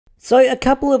So a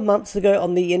couple of months ago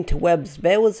on the interwebs,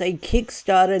 there was a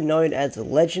Kickstarter known as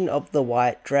Legend of the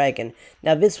White Dragon.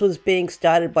 Now this was being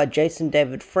started by Jason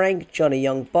David Frank, Johnny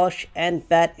Young Bosch, and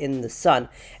Bat in the Sun.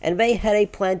 And they had a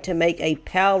plan to make a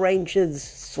Power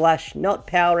Rangers / not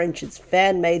Power Rangers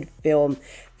fan-made film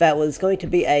that was going to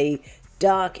be a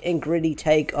dark and gritty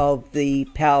take of the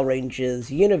Power Rangers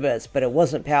universe. But it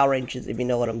wasn't Power Rangers, if you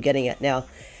know what I'm getting at. Now,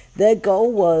 their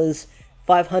goal was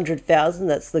 500,000,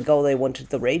 that's the goal they wanted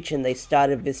to reach, and they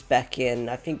started this back in,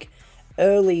 I think,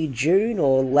 early June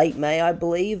or late May, I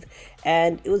believe,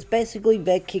 and it was basically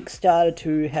their Kickstarter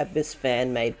to have this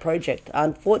fan-made project.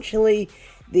 Unfortunately,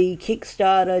 the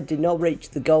Kickstarter did not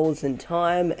reach the goals in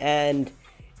time, and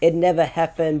it never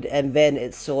happened, and then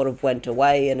it sort of went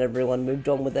away, and everyone moved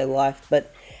on with their life.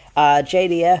 But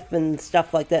JDF and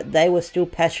stuff like that, they were still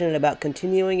passionate about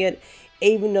continuing it,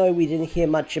 even though we didn't hear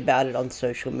much about it on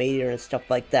social media and stuff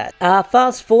like that.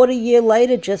 Fast forward a year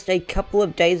later, just a couple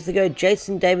of days ago,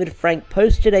 Jason David Frank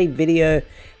posted a video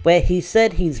where he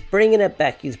said he's bringing it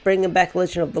back. He's bringing back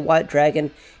Legend of the White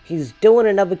Dragon. He's doing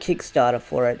another Kickstarter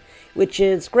for it, which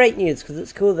is great news because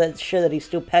it's cool that shows that he's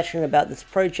still passionate about this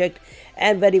project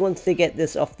and that he wants to get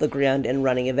this off the ground and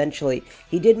running eventually.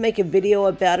 He did make a video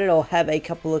about it. I'll have a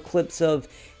couple of clips of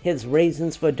his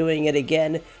reasons for doing it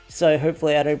again, so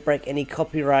hopefully I don't break any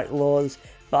copyright laws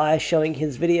by showing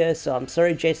his video. So I'm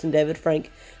sorry, Jason David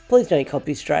Frank, please don't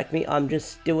copy strike me. I'm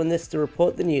just doing this to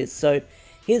report the news. So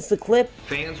here's the clip.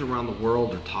 Fans around the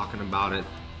world are talking about it.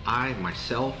 I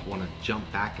myself want to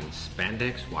jump back in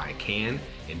spandex while I can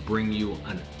and bring you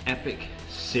an epic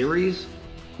series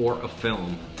or a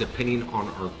film depending on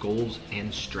our goals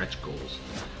and stretch goals.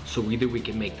 So either we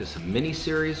can make this a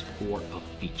mini-series or a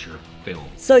feature film.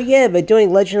 So yeah, they're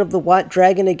doing Legend of the White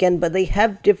Dragon again, but they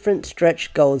have different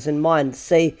stretch goals in mind.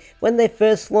 See, when they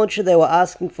first launched it, they were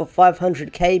asking for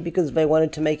 500k because they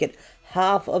wanted to make it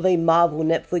half of a Marvel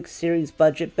Netflix series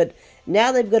budget, but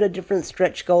now they've got a different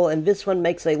stretch goal, and this one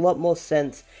makes a lot more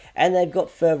sense, and they've got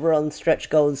further on stretch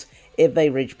goals if they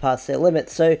reach past their limit.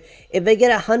 So if they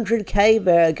get 100k,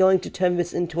 they're going to turn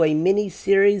this into a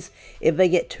mini-series. If they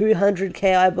get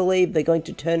 200k, I believe, they're going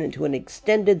to turn it into an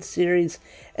extended series.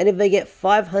 And if they get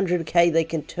 500k, they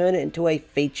can turn it into a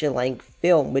feature-length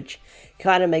film, which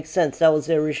kind of makes sense. That was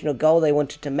their original goal. They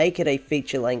wanted to make it a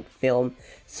feature-length film.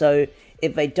 So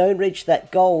if they don't reach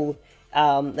that goal,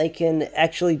 they can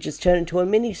actually just turn it into a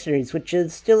mini-series, which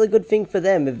is still a good thing for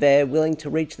them if they're willing to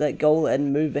reach that goal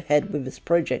and move ahead with this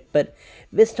project. But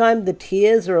this time the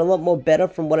tiers are a lot more better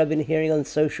from what I've been hearing on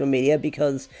social media,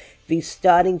 because the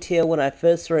starting tier, when I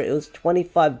first saw it, it was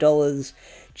 $25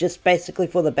 just basically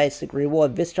for the basic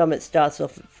reward. This time it starts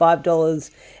off at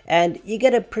 $5, and you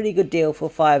get a pretty good deal for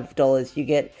 $5. You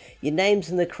get your names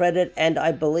in the credit, and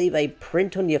I believe a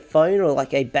print on your phone or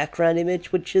like a background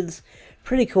image, which is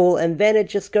pretty cool. And then it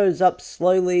just goes up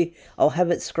slowly. I'll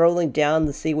have it scrolling down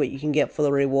to see what you can get for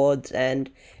the rewards and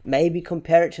maybe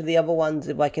compare it to the other ones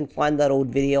if I can find that old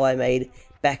video I made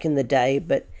back in the day.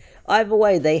 But either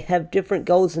way, they have different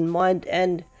goals in mind,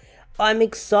 and I'm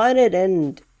excited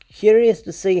and curious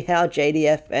to see how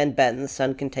JDF and Bat in the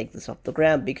Sun can take this off the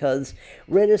ground, because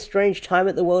we're in a strange time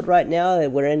at the world right now.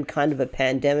 We're in kind of a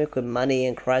pandemic with money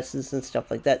and crisis and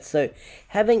stuff like that. So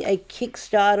having a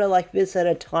Kickstarter like this at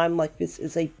a time like this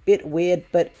is a bit weird,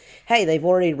 but hey, they've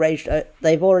already raised over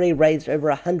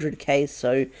 100k,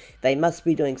 so they must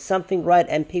be doing something right,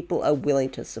 and people are willing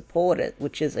to support it,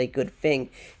 which is a good thing.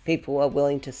 People are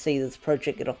willing to see this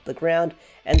project get off the ground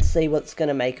and see what's going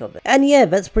to make of it. And yeah,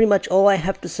 that's pretty much all I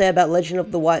have to say about Legend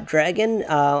of the White Dragon.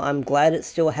 I'm glad it's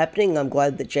still happening. I'm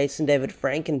glad that Jason David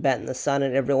Frank and Bat in the Sun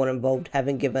and everyone involved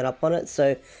haven't given up on it.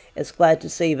 So it's glad to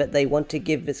see that they want to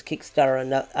give this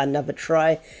Kickstarter another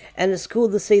try. And it's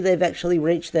cool to see they've actually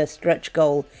reached their stretch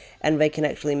goal, and they can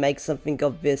actually make something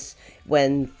of this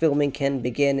when filming can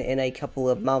begin in a couple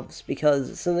of months, because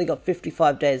it's only got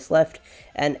 55 days left,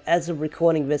 and as of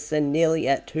recording this, they're nearly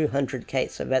at 200k,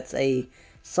 so that's a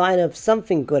sign of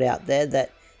something good out there,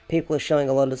 that people are showing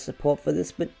a lot of support for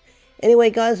this. But anyway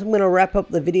guys, I'm going to wrap up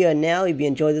the video now. If you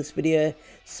enjoyed this video,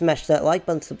 smash that like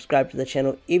button, subscribe to the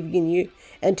channel if you're new,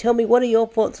 and tell me, what are your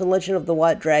thoughts on Legend of the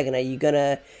White Dragon? Are you going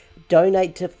to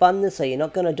donate to fund this? Are you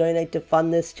not going to donate to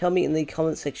fund this? Tell me in the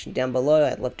comment section down below.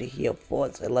 I'd love to hear your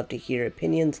thoughts. I'd love to hear your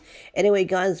opinions. Anyway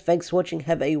guys, thanks for watching.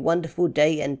 Have a wonderful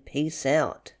day and peace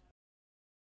out.